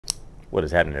What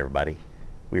is happening, everybody?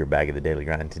 We are back at the Daily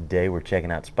Grind. Today we're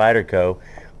checking out Spyderco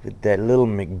with that little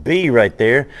McBee right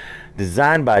there,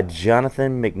 designed by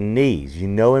Jonathan McNees. You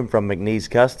know him from McNees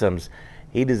Customs.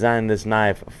 He designed this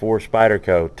knife for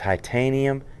Spyderco.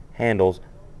 Titanium handles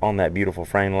on that beautiful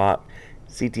frame lock.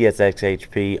 CTS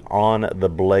XHP on the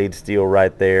blade steel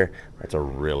right there. That's a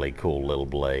really cool little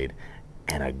blade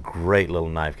and a great little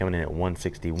knife, coming in at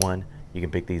 $161. You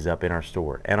can pick these up in our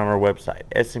store and on our website,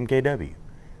 smkw.com.